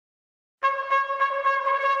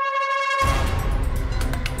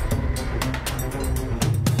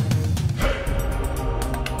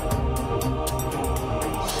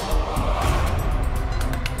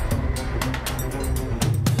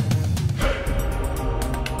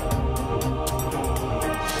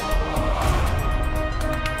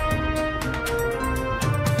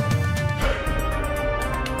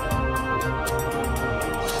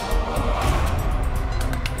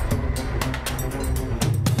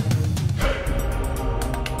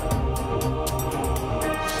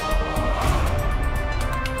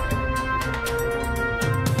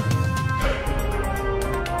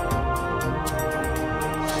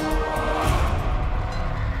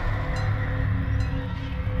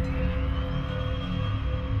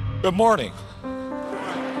Good morning.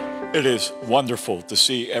 It is wonderful to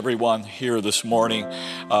see everyone here this morning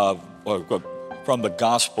from the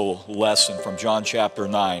gospel lesson from John chapter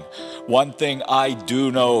 9. One thing I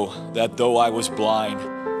do know, that though I was blind,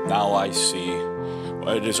 now I see.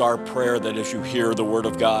 It is our prayer that as you hear the word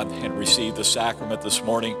of God and receive the sacrament this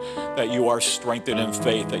morning, that you are strengthened in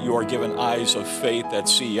faith, that you are given eyes of faith that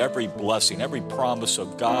see every blessing, every promise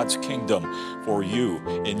of God's kingdom for you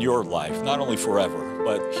in your life, not only forever,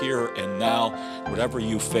 but here and now. Whatever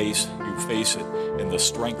you face it in the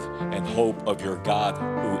strength and hope of your God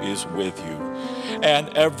who is with you. And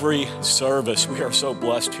every service, we are so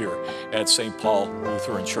blessed here at St. Paul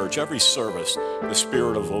Lutheran Church. Every service, the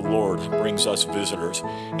Spirit of the Lord brings us visitors.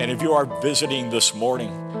 And if you are visiting this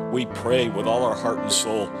morning, we pray with all our heart and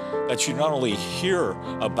soul that you not only hear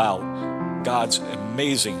about God's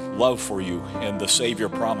amazing love for you and the Savior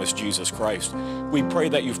promise, Jesus Christ. We pray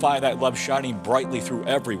that you find that love shining brightly through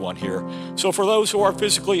everyone here. So for those who are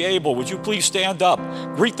physically able, would you please stand up,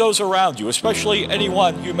 greet those around you, especially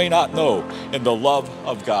anyone you may not know, in the love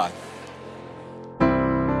of God.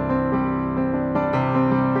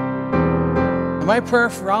 My prayer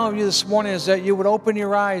for all of you this morning is that you would open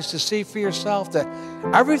your eyes to see for yourself that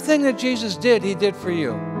everything that Jesus did, he did for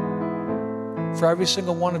you. For every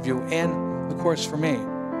single one of you, and of course for me.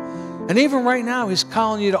 And even right now, he's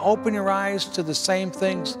calling you to open your eyes to the same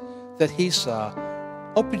things that he saw.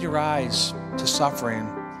 Open your eyes to suffering.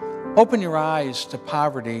 Open your eyes to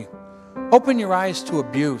poverty. Open your eyes to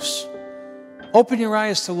abuse. Open your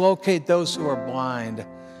eyes to locate those who are blind.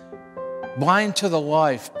 Blind to the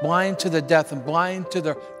life, blind to the death, and blind to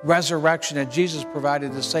the resurrection that Jesus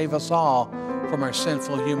provided to save us all from our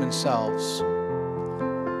sinful human selves.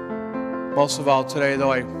 Most of all today,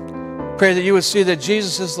 though, I pray that you would see that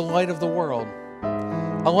Jesus is the light of the world,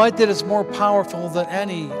 a light that is more powerful than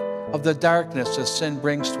any of the darkness that sin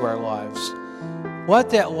brings to our lives.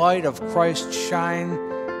 Let that light of Christ shine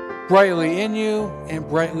brightly in you and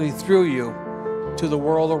brightly through you to the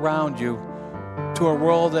world around you, to a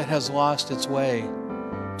world that has lost its way,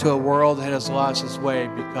 to a world that has lost its way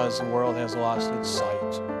because the world has lost its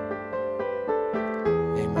sight.